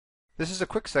This is a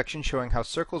quick section showing how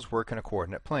circles work in a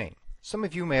coordinate plane. Some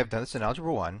of you may have done this in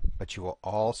Algebra 1, but you will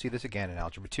all see this again in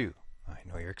Algebra 2. I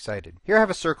know you're excited. Here I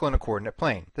have a circle in a coordinate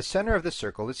plane. The center of this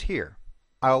circle is here.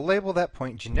 I'll label that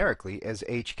point generically as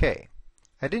HK.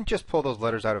 I didn't just pull those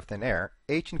letters out of thin air.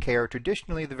 H and K are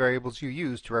traditionally the variables you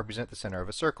use to represent the center of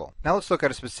a circle. Now let's look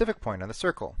at a specific point on the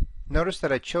circle. Notice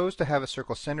that I chose to have a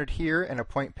circle centered here and a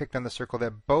point picked on the circle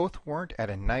that both weren't at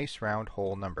a nice round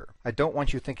whole number. I don't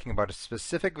want you thinking about a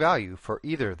specific value for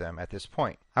either of them at this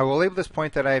point. I will label this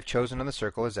point that I have chosen on the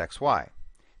circle as XY.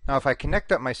 Now if I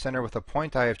connect up my center with a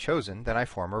point I have chosen, then I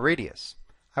form a radius.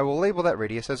 I will label that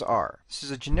radius as r. This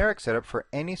is a generic setup for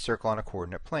any circle on a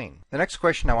coordinate plane. The next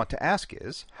question I want to ask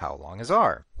is, how long is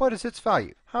r? What is its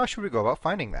value? How should we go about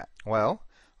finding that? Well,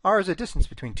 r is a distance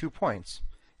between 2 points.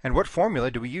 And what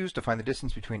formula do we use to find the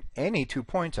distance between any 2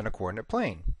 points on a coordinate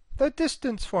plane? The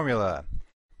distance formula.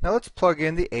 Now let's plug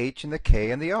in the h and the k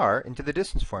and the r into the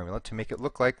distance formula to make it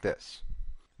look like this.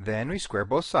 Then we square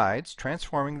both sides,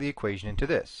 transforming the equation into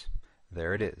this.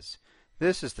 There it is.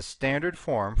 This is the standard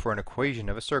form for an equation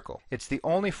of a circle. It's the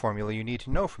only formula you need to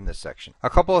know from this section.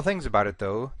 A couple of things about it,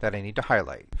 though, that I need to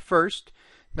highlight. First,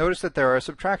 notice that there are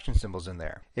subtraction symbols in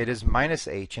there. It is minus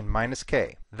h and minus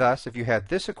k. Thus, if you had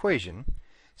this equation,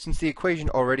 since the equation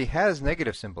already has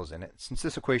negative symbols in it, since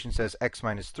this equation says x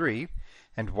minus 3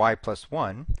 and y plus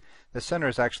 1, the center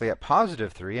is actually at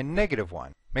positive 3 and negative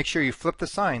 1. Make sure you flip the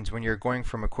signs when you're going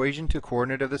from equation to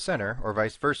coordinate of the center, or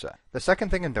vice versa. The second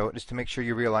thing to note is to make sure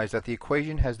you realize that the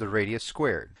equation has the radius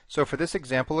squared. So for this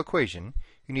example equation,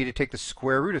 you need to take the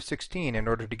square root of 16 in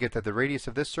order to get that the radius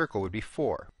of this circle would be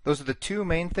 4. Those are the two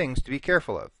main things to be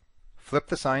careful of. Flip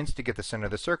the signs to get the center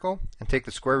of the circle, and take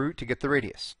the square root to get the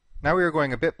radius. Now we are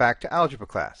going a bit back to algebra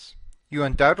class. You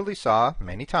undoubtedly saw,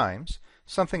 many times,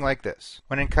 something like this.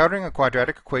 When encountering a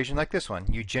quadratic equation like this one,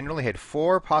 you generally had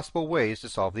 4 possible ways to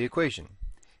solve the equation.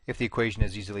 If the equation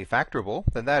is easily factorable,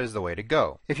 then that is the way to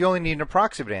go. If you only need an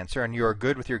approximate answer and you are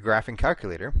good with your graphing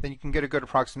calculator, then you can get a good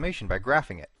approximation by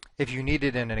graphing it. If you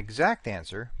needed an exact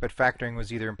answer, but factoring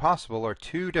was either impossible or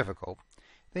too difficult,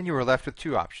 then you were left with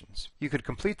 2 options. You could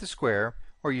complete the square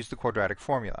or use the quadratic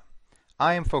formula.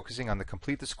 I am focusing on the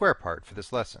complete the square part for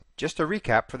this lesson. Just a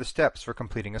recap for the steps for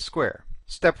completing a square.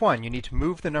 Step 1, you need to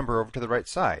move the number over to the right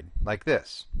side, like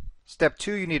this. Step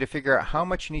 2, you need to figure out how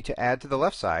much you need to add to the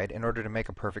left side in order to make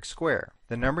a perfect square.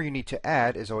 The number you need to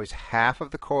add is always half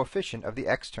of the coefficient of the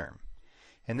x term.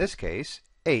 In this case,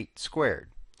 8 squared.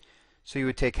 So you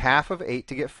would take half of 8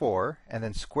 to get 4, and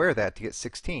then square that to get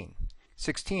 16.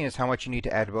 16 is how much you need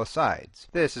to add to both sides.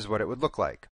 This is what it would look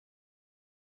like.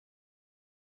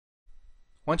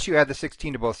 Once you add the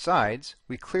 16 to both sides,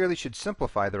 we clearly should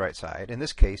simplify the right side, in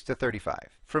this case to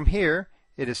 35. From here,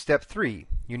 it is step 3.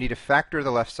 You need to factor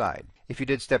the left side. If you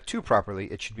did step 2 properly,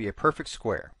 it should be a perfect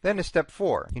square. Then is step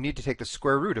 4. You need to take the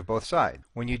square root of both sides.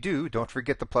 When you do, don't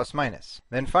forget the plus minus.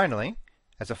 Then finally,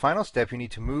 as a final step, you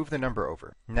need to move the number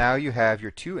over. Now you have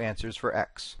your 2 answers for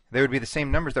x. They would be the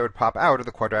same numbers that would pop out of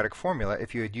the quadratic formula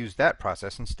if you had used that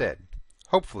process instead.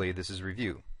 Hopefully this is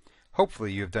review.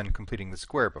 Hopefully you have done completing the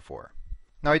square before.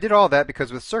 Now I did all that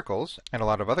because with circles, and a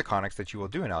lot of other conics that you will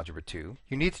do in Algebra 2,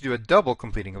 you need to do a double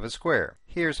completing of a square.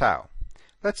 Here's how.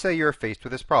 Let's say you are faced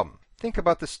with this problem. Think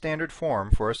about the standard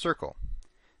form for a circle.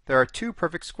 There are 2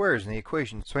 perfect squares in the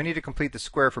equation, so I need to complete the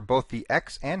square for both the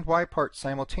x and y parts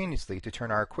simultaneously to turn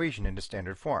our equation into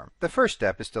standard form. The first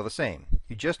step is still the same.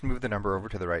 You just move the number over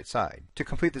to the right side. To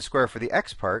complete the square for the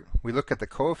x part, we look at the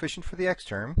coefficient for the x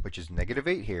term, which is negative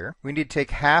 8 here. We need to take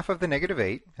half of the negative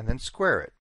 8 and then square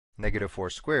it. Negative 4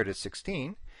 squared is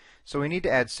 16, so we need to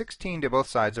add 16 to both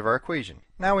sides of our equation.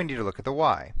 Now we need to look at the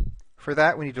y. For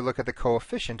that, we need to look at the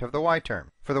coefficient of the y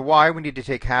term. For the y, we need to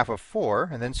take half of 4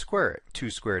 and then square it.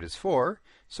 2 squared is 4,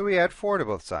 so we add 4 to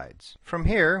both sides. From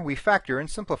here, we factor and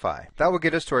simplify. That will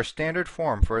get us to our standard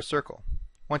form for a circle.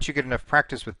 Once you get enough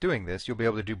practice with doing this, you'll be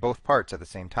able to do both parts at the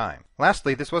same time.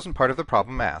 Lastly, this wasn't part of the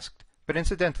problem asked, but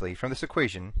incidentally, from this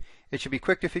equation, it should be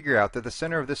quick to figure out that the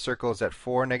center of this circle is at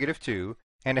 4, negative 2,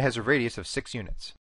 and it has a radius of 6 units.